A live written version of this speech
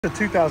The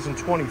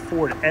 2020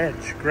 Ford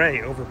Edge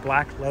Gray over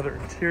black leather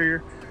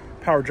interior,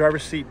 power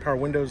driver's seat, power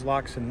windows,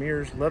 locks and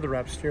mirrors, leather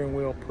wrapped steering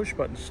wheel, push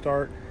button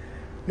start,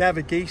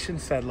 navigation,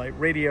 satellite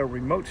radio,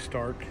 remote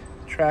start,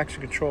 traction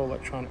control,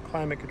 electronic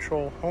climate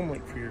control, home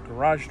link for your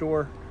garage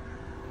door.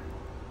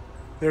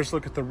 There's a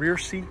look at the rear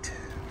seat,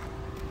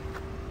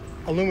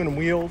 aluminum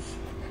wheels,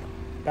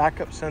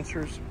 backup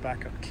sensors,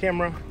 backup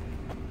camera,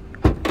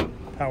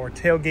 power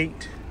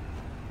tailgate.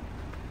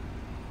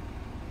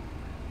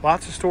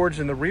 Lots of storage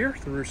in the rear.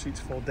 The rear seats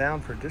fold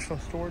down for additional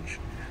storage.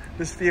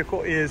 This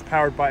vehicle is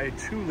powered by a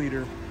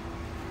 2-liter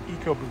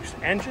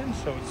EcoBoost engine,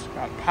 so it's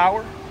got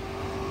power.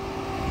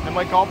 And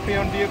like all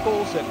pre-owned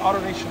vehicles at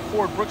AutoNation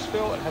Ford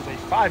Brooksville, it has a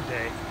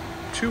 5-day,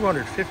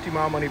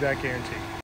 250-mile money-back guarantee.